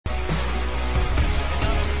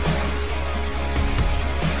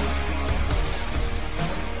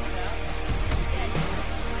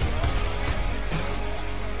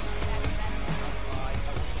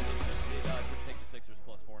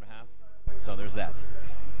there's that.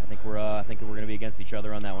 I think we're going to be against each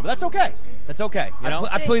other on that one, but that's okay. That's okay. You know,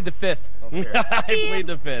 I plead the fifth. I plead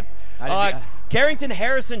the fifth. Carrington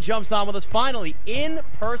Harrison jumps on with us finally in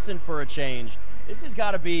person for a change. This has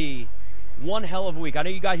got to be one hell of a week. I know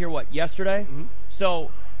you got here, yesterday? Mm-hmm.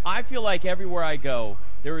 So I feel like everywhere I go,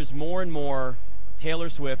 there is more and more Taylor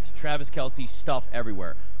Swift, Travis Kelce stuff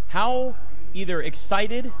everywhere. How either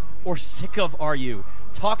excited or sick of are you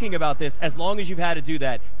talking about this as long as you've had to do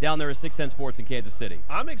that down there at 610 Sports in Kansas City?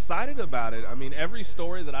 I'm excited about it. I mean, every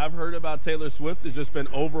story that I've heard about Taylor Swift has just been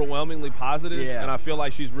overwhelmingly positive, and I feel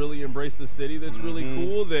like she's really embraced the city. That's really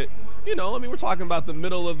cool that, we're talking about the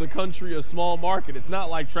middle of the country, a small market. It's not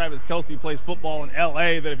like Travis Kelce plays football in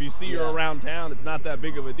L.A. that if you see her around town, it's not that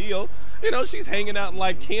big of a deal. She's hanging out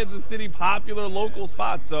in, Kansas City popular local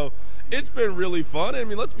spots, so it's been really fun. I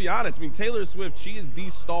mean, let's be honest. I mean, Taylor Swift, she is the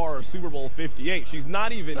star of Super Bowl 58. She's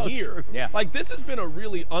not even here. True. Yeah. This has been a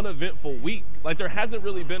really uneventful week. There hasn't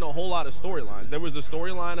really been a whole lot of storylines. There was a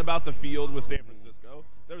storyline about the field with San Francisco.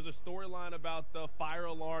 There was a storyline about the fire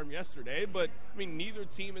alarm yesterday. But, neither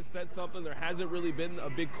team has said something. There hasn't really been a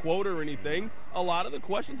big quote or anything. A lot of the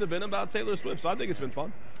questions have been about Taylor Swift, so I think it's been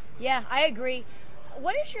fun. Yeah, I agree.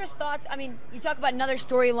 What is your thoughts? I mean, you talk about another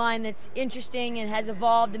storyline that's interesting and has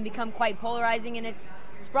evolved and become quite polarizing, and it's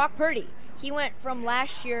Brock Purdy. He went from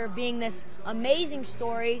last year being this amazing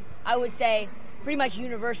story, I would say pretty much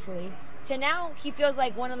universally, to now he feels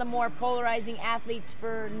like one of the more polarizing athletes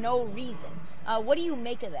for no reason. What do you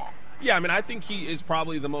make of that? Yeah, I think he is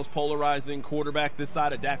probably the most polarizing quarterback this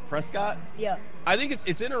side of Dak Prescott. Yeah. I think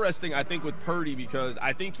it's interesting, with Purdy, because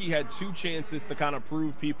I think he had two chances to kind of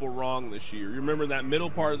prove people wrong this year. You remember that middle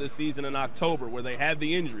part of the season in October where they had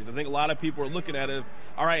the injuries. I think a lot of people are looking at it,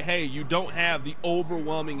 all right, hey, you don't have the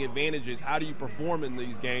overwhelming advantages. How do you perform in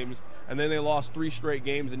these games? And then they lost 3 straight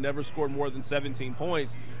games and never scored more than 17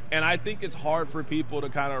 points. And I think it's hard for people to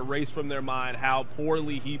kind of erase from their mind how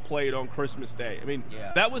poorly he played on Christmas Day.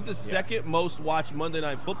 That was the second most watched Monday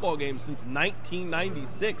Night Football game since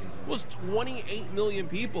 1996. It was 28 million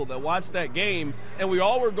people that watched that game, and we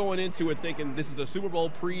all were going into it thinking this is a Super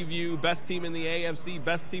Bowl preview, best team in the AFC,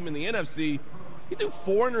 best team in the NFC. He threw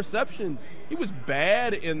 4 interceptions. He was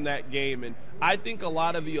bad in that game, and I think a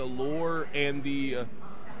lot of the allure and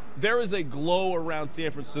there is a glow around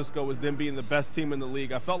San Francisco as them being the best team in the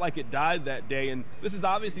league. I felt like it died that day, and this is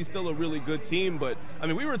obviously still a really good team, but,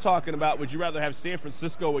 we were talking about would you rather have San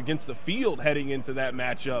Francisco against the field heading into that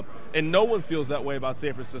matchup, and no one feels that way about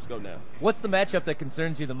San Francisco now. What's the matchup that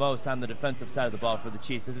concerns you the most on the defensive side of the ball for the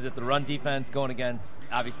Chiefs? Is it the run defense going against,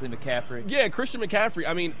 obviously, McCaffrey? Yeah, Christian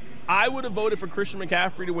McCaffrey. I would have voted for Christian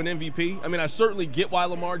McCaffrey to win MVP. I certainly get why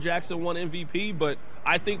Lamar Jackson won MVP, but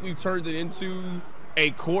I think we've turned it into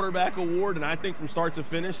a quarterback award, and I think from start to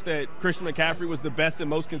finish that Christian McCaffrey was the best and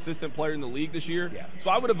most consistent player in the league this year. Yeah. So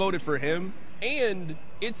I would have voted for him, and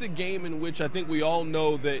it's a game in which I think we all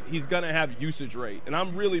know that he's going to have usage rate, and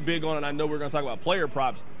I'm really big on it. I know we're going to talk about player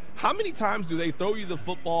props. How many times do they throw you the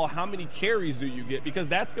football? How many carries do you get? Because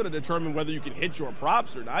that's going to determine whether you can hit your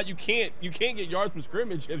props or not. You can't get yards from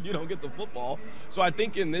scrimmage if you don't get the football. So I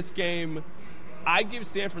think in this game, I give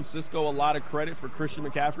San Francisco a lot of credit for Christian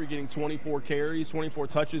McCaffrey getting 24 carries, 24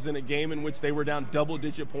 touches in a game in which they were down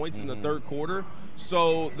double-digit points in the third quarter.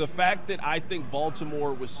 So the fact that I think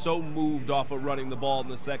Baltimore was so moved off of running the ball in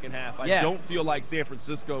the second half, I don't feel like San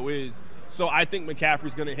Francisco is. So I think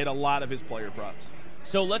McCaffrey's going to hit a lot of his player props.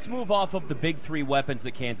 So let's move off of the big 3 weapons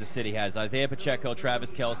that Kansas City has: Isaiah Pacheco,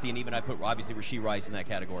 Travis Kelce, and even I put obviously Rashee Rice in that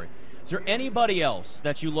category. Is there anybody else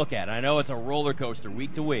that you look at? And I know it's a roller coaster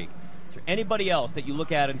week to week. Is there anybody else that you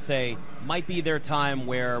look at and say might be their time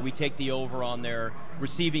where we take the over on their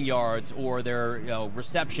receiving yards or their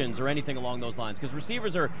receptions or anything along those lines? Because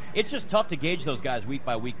receivers it's just tough to gauge those guys week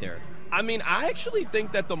by week there. I actually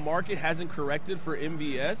think that the market hasn't corrected for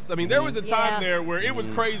MVS. There was a time there where it was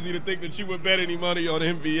crazy to think that you would bet any money on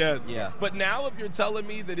MVS. Yeah. But now if you're telling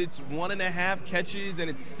me that it's 1.5 catches and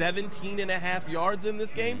it's 17.5 yards in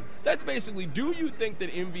this game, that's basically, do you think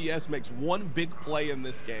that MVS makes one big play in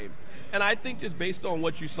this game? And I think just based on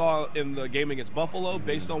what you saw in the game against Buffalo,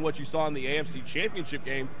 based on what you saw in the AFC Championship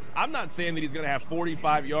game, I'm not saying that he's going to have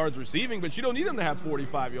 45 yards receiving, but you don't need him to have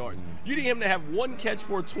 45 yards. You need him to have one catch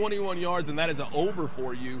for 21 yards, and that is an over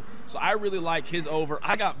for you. So I really like his over.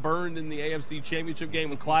 I got burned in the AFC Championship game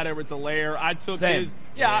with Clyde Edwards-Helaire. I took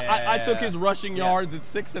I took his rushing yards at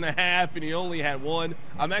 6.5, and he only had 1.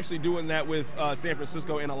 I'm actually doing that with San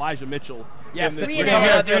Francisco and Elijah Mitchell. Yeah,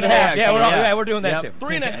 3.5. Yeah, we're doing that too.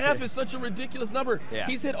 3.5 is such a ridiculous number. Yeah.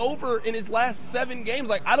 He's hit over in his last 7 games.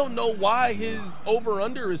 I don't know why his over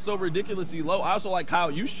over-under is so ridiculously low. I also like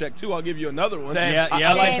Kyle Juszczyk, too. I'll give you another one. Same. Yeah,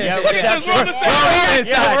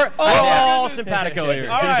 Same. we're all simpatico here.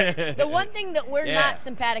 All right. The one thing that we're not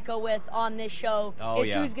simpatico with on this show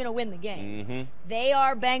is who's going to win the game. Mm-hmm. They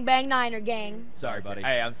are Bang Bang Niner gang. Sorry, buddy.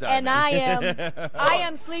 Hey, I'm sorry. And man. I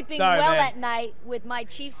am sleeping Sorry, well man. at night with my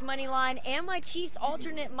Chiefs money line and my Chiefs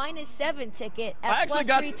alternate -7 ticket at plus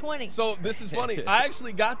 320. So this is funny. I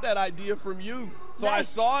actually got that idea from you. So I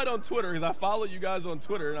saw it on Twitter because I follow you guys on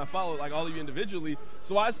Twitter and I follow like all of you individually.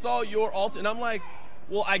 So I saw your alt and I'm like,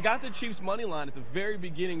 well, I got the Chiefs money line at the very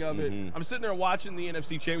beginning of it. I'm sitting there watching the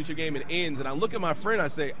NFC Championship game and it ends, and I look at my friend. I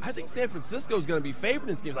say, I think San Francisco is going to be favored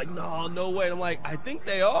in this game. He's like, no way. And I'm like, I think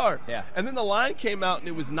they are. Yeah. And then the line came out and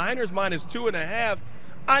it was Niners -2.5.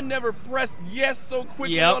 I never pressed yes so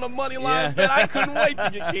quickly on a money line that I couldn't wait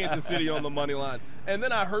to get Kansas City on the money line. And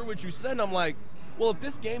then I heard what you said, and I'm like, well, if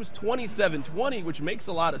this game's 27-20, which makes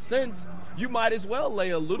a lot of sense, you might as well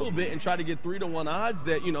lay a little bit and try to get 3-1 odds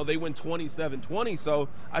that, you know, they win 27-20. So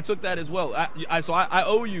I took that as well. I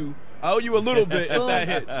owe you a little bit if that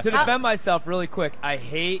hits. To defend myself really quick, I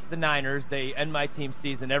hate the Niners. They end my team's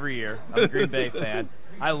season every year. I'm a Green Bay fan.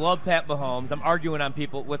 I love Pat Mahomes. I'm arguing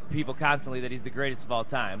with people constantly that he's the greatest of all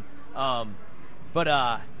time.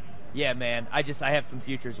 Yeah, man, I have some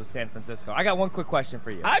futures with San Francisco. I got one quick question for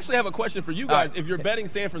you. I actually have a question for you guys. If you're betting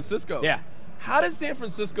San Francisco, how does San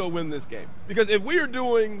Francisco win this game? Because if we are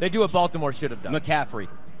doing... They do what Baltimore should have done. McCaffrey.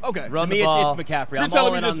 Okay. Run To the me, ball. it's McCaffrey. You're I'm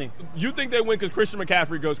telling all me in on the... you think they win because Christian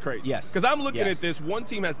McCaffrey goes crazy? Yes. Because I'm looking Yes. at this. One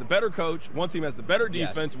team has the better coach. One team has the better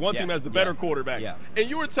defense. One team has the better quarterback. Yeah. And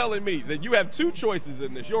you were telling me that you have two choices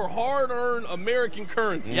in this. Your hard-earned American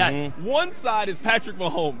currency. Yes. One side is Patrick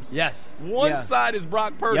Mahomes. Yes. One side is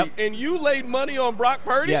Brock Purdy. Yep. And you laid money on Brock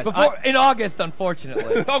Purdy? Yes. In August,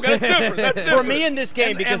 unfortunately. Okay, that's different. That's different. For me in this game,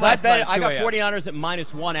 And because last I night, got 2 a.m. 49ers at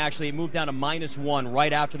 -1, actually. It moved down to -1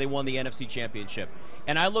 right after they won the NFC Championship.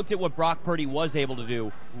 And I looked at what Brock Purdy was able to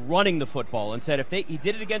do running the football and said he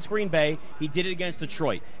did it against Green Bay, he did it against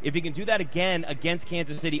Detroit. If he can do that again against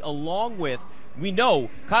Kansas City, along with, we know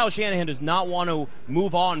Kyle Shanahan does not want to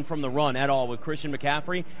move on from the run at all with Christian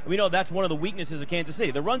McCaffrey. And we know that's one of the weaknesses of Kansas City.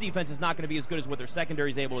 The run defense is not going to be as good as what their secondary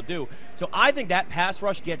is able to do. So I think that pass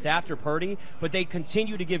rush gets after Purdy, but they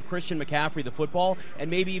continue to give Christian McCaffrey the football and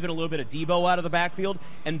maybe even a little bit of Debo out of the backfield.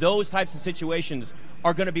 And those types of situations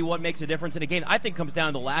are going to be what makes a difference in a game. I think comes down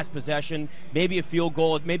to the last possession, maybe a field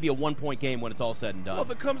goal, maybe a 1-point game when it's all said and done. Well, if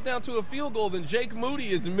it comes down to a field goal, then Jake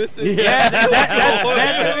Moody is missing. I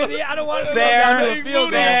don't want to Jake Moody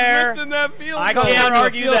fair. is missing that field I goal. can't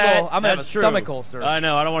argue that. I'm going to have a That's true. stomach ulcer. I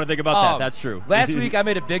know. I don't want to think about that. That's true. Last week, I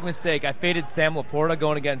made a big mistake. I faded Sam Laporta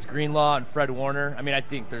going against Greenlaw and Fred Warner. I mean, I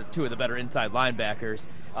think they're two of the better inside linebackers.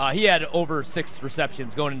 He had over 6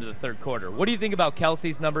 receptions going into the third quarter. What do you think about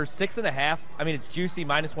Kelsey's numbers? 6.5. I mean, it's juicy,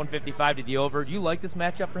 -155 to the over. Do you like this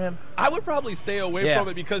matchup for him? I would probably stay away from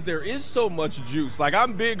it because there is so much juice. Like,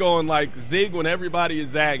 I'm big on, like, zig when everybody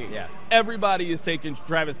is zagging. Yeah. Everybody is taking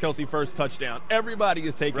Travis Kelce first touchdown. Everybody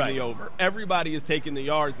is taking the over. Everybody is taking the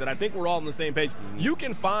yards. And I think we're all on the same page. You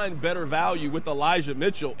can find better value with Elijah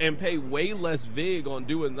Mitchell and pay way less vig on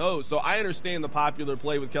doing those. So I understand the popular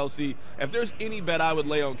play with Kelce. If there's any bet I would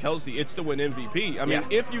lay on Kelce, it's to win MVP. I mean,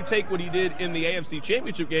 if you take what he did in the AFC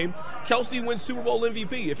Championship game, Kelce wins Super Bowl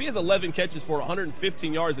MVP. If he has 11 catches for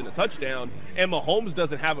 115 yards and a touchdown and Mahomes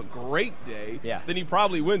doesn't have a great day, then he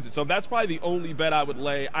probably wins it. So that's probably the only bet I would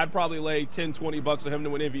lay. I'd probably lay $10-20 on him to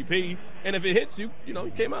win MVP. And if it hits you,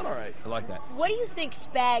 you came out all right. I like that. What do you think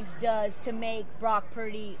Spags does to make Brock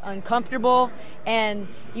Purdy uncomfortable? And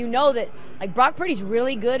you know that, like, Brock Purdy's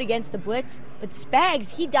really good against the blitz, but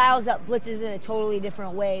Spags, he dials up blitzes in a totally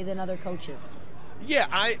different way than other coaches. Yeah,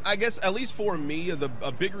 I guess at least for me,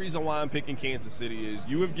 a big reason why I'm picking Kansas City is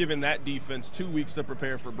you have given that defense 2 weeks to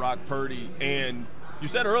prepare for Brock Purdy. And you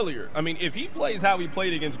said earlier, I mean, if he plays how he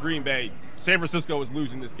played against Green Bay, San Francisco is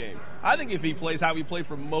losing this game. I think if he plays how he played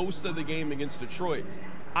for most of the game against Detroit,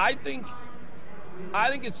 I think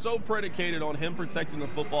it's so predicated on him protecting the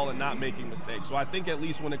football and not making mistakes. So I think at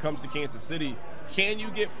least when it comes to Kansas City, can you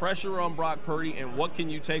get pressure on Brock Purdy and what can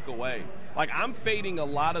you take away? Like, I'm fading a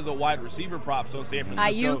lot of the wide receiver props on San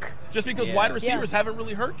Francisco. Ayuk. Just because wide receivers haven't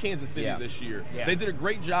really hurt Kansas City this year. Yeah. They did a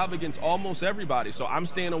great job against almost everybody. So I'm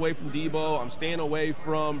staying away from Debo. I'm staying away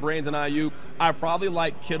from Brandon Ayuk. I probably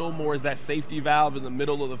like Kittle more as that safety valve in the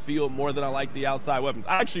middle of the field more than I like the outside weapons.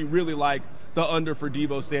 I actually really like the under for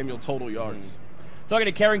Debo Samuel total yards. Talking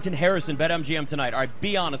to Carrington Harrison, BetMGM tonight. All right,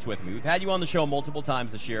 be honest with me. We've had you on the show multiple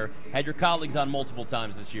times this year, had your colleagues on multiple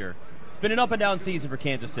times this year. It's been an up-and-down season for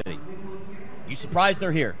Kansas City. You surprised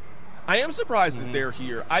they're here? I am surprised that they're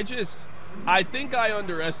here. I think I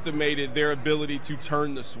underestimated their ability to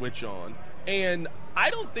turn the switch on. And I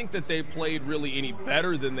don't think that they played really any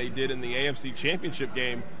better than they did in the AFC Championship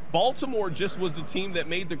game. Baltimore just was the team that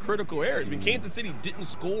made the critical errors. I mean, Kansas City didn't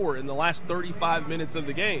score in the last 35 minutes of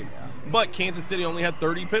the game, but Kansas City only had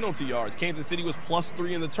 30 penalty yards. Kansas City was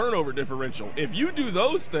 +3 in the turnover differential. If you do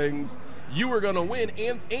those things, you were going to win,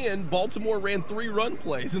 and Baltimore ran 3 run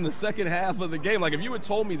plays in the second half of the game. Like, if you had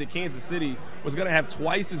told me that Kansas City was going to have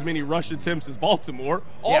twice as many rush attempts as Baltimore,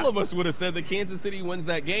 all of us would have said that Kansas City wins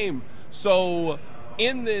that game. So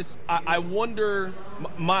in this, I wonder,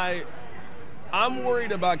 I'm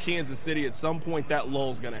worried about Kansas City. At some point, that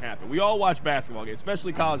lull's going to happen. We all watch basketball games,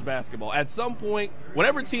 especially college basketball. At some point,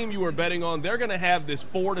 whatever team you were betting on, they're going to have this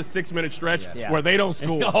 4 to 6 minute stretch where they don't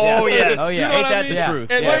score. Oh, yes. Oh, yeah. You know Ain't that the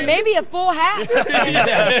truth? And Or maybe a full half.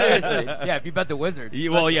 Seriously. Yeah, if you bet the Wizards.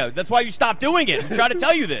 Well, yeah, that's why you stopped doing it. I'm trying to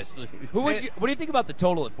tell you this. What do you think about the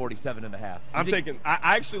total at 47.5?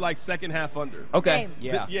 I actually like second half under. Okay.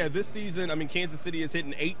 Same. Yeah. This season, I mean, Kansas City is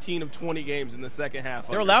hitting 18 of 20 games in the second half.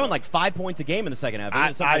 They're allowing like 5 points a game in the second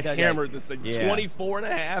half. I hammered this thing.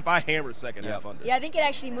 24.5. I hammered second half under. Yeah, I think it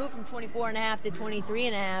actually moved from 24.5 to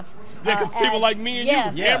 23.5. Yeah, because people like me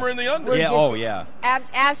and you hammering the under. We're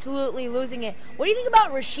just absolutely losing it. What do you think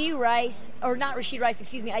about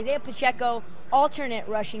Isaiah Pacheco, alternate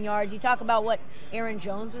rushing yards? You talk about what Aaron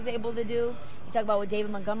Jones was able to do. You talk about what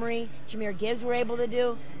David Montgomery, Jahmyr Gibbs were able to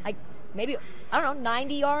do. Like maybe, I don't know,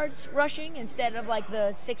 90 yards rushing instead of like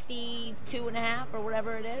the 62.5 or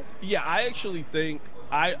whatever it is. Yeah, I actually think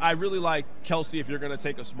I really like Kelsey if you're going to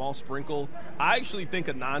take a small sprinkle. I actually think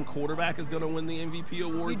a non-quarterback is going to win the MVP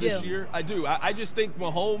award this year. I do. I just think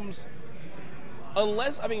Mahomes,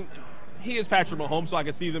 he is Patrick Mahomes, so I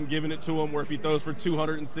can see them giving it to him where if he throws for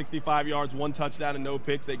 265 yards, 1 touchdown and no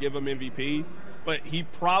picks, they give him MVP. But he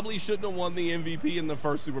probably shouldn't have won the MVP in the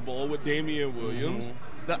first Super Bowl with Damian Williams.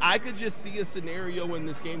 That I could just see a scenario in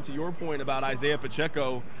this game, to your point about Isaiah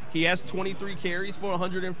Pacheco. He has 23 carries for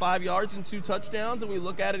 105 yards and 2 touchdowns, and we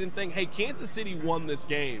look at it and think, hey, Kansas City won this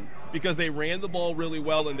game because they ran the ball really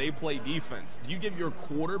well and they play defense. Do you give your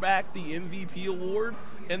quarterback the MVP award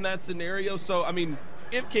in that scenario? So, I mean,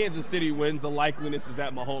 if Kansas City wins, the likeliness is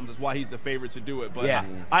that Mahomes is why he's the favorite to do it. But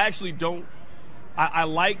I actually don't. I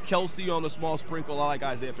like Kelsey on the small sprinkle. I like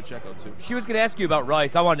Isaiah Pacheco, too. She was going to ask you about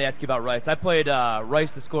Rice. I wanted to ask you about Rice. I played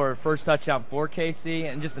Rice to score first touchdown for KC,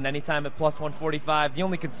 and just an anytime at +145. The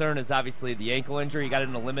only concern is obviously the ankle injury. He got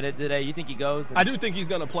into limited today. You think he goes? I do think he's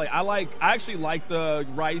going to play. I actually like the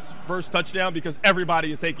Rice first touchdown because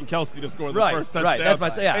everybody is taking Kelsey to score the first touchdown. Right, that's my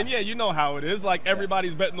And you know how it is. Like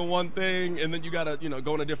everybody's betting the one thing, and then you got to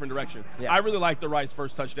go in a different direction. Yeah. I really like the Rice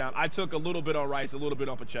first touchdown. I took a little bit on Rice, a little bit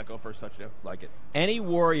on Pacheco first touchdown. Like it. Any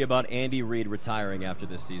worry about Andy Reid retiring after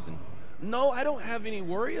this season? No, I don't have any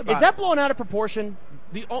worry about it. Is that blown out of proportion?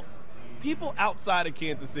 People outside of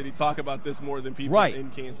Kansas City talk about this more than people in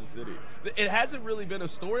Kansas City. It hasn't really been a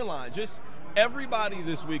storyline. Just everybody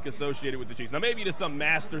this week associated with the Chiefs. Now, maybe there's some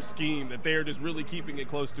master scheme that they're just really keeping it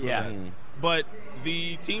close to a vest. But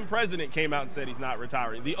the team president came out and said he's not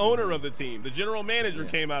retiring. The owner of the team, the general manager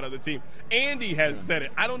came out of the team. Andy has said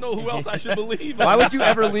it. I don't know who else I should believe. Why would you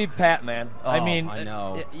ever leave Pat, man? I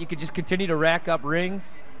know. You could just continue to rack up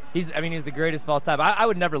rings. He's the greatest of all time. I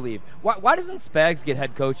would never leave. Why doesn't Spags get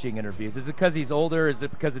head coaching interviews? Is it because he's older? Is it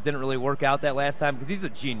because it didn't really work out that last time? Because he's a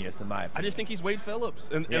genius, in my opinion. I just think he's Wade Phillips.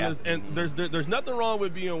 And there's nothing wrong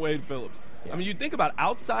with being Wade Phillips. Yeah. I mean, you think about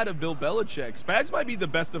outside of Bill Belichick, Spags might be the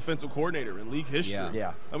best defensive coordinator in league history.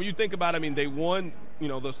 Yeah. I mean, you think about it, they won,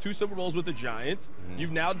 those 2 Super Bowls with the Giants.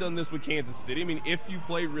 You've now done this with Kansas City. I mean, if you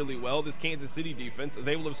play really well, this Kansas City defense,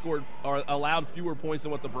 they will have scored or allowed fewer points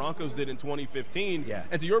than what the Broncos did in 2015. Yeah.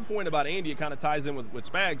 And to your point about Andy, it kind of ties in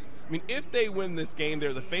with Spags. I mean, if they win this game,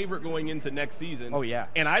 they're the favorite going into next season. Oh, yeah.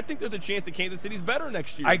 And I think there's a chance that Kansas City's better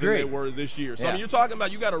next year than they were this year. So, I mean, you're talking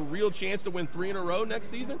about you got a real chance to win 3 in a row next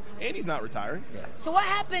season. Andy's not retiring. Yeah. So what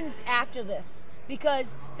happens after this?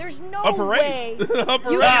 Because there's no a parade. way. A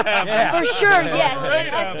parade for sure, yes, and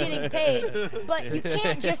us getting paid. But you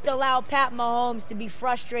can't just allow Pat Mahomes to be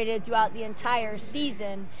frustrated throughout the entire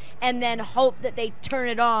season and then hope that they turn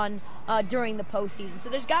it on during the postseason. So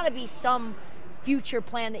there's got to be some future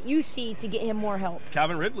plan that you see to get him more help.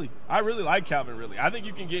 Calvin Ridley. I really like Calvin Ridley. I think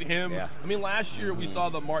you can get him. Yeah. I mean, last year we saw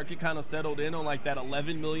the market kind of settled in on like that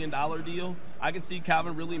 $11 million deal. I can see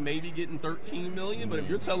Calvin Ridley maybe getting $13 million, but if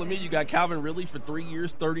you're telling me you got Calvin Ridley for 3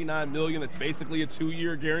 years, $39 million, that's basically a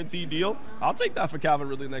 2-year guaranteed deal, I'll take that for Calvin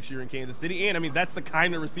Ridley next year in Kansas City. And, I mean, that's the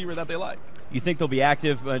kind of receiver that they like. You think they'll be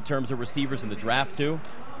active in terms of receivers in the draft, too?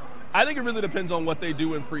 I think it really depends on what they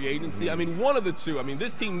do in free agency. I mean, one of the two. I mean,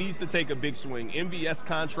 this team needs to take a big swing. MVS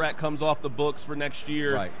contract comes off the books for next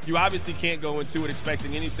year. Right. You obviously can't go into it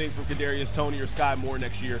expecting anything from Kadarius Toney or Sky Moore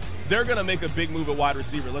next year. They're going to make a big move at wide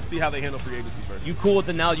receiver. Let's see how they handle free agency first. You cool with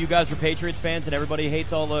it now that you guys are Patriots fans and everybody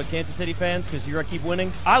hates all the Kansas City fans because you're going to keep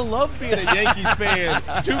winning? I love being a Yankees fan,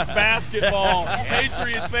 Duke basketball,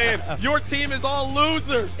 Patriots fan. Your team is all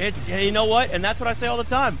losers. You know what? And that's what I say all the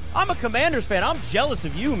time. I'm a Commanders fan. I'm jealous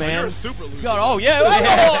of you, man. You're a super loser. God, oh, yeah.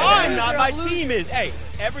 Oh, I'm not. My team is. Hey,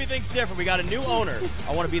 everything's different. We got a new owner.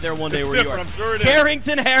 I want to be there one day where you are. I'm sure it is.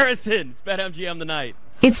 Carrington Harrison. It's BetMGM tonight.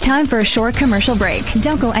 It's time for a short commercial break.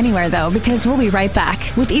 Don't go anywhere, though, because we'll be right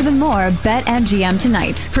back with even more BetMGM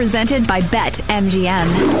Tonight, presented by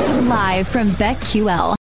BetMGM, live from BetQL.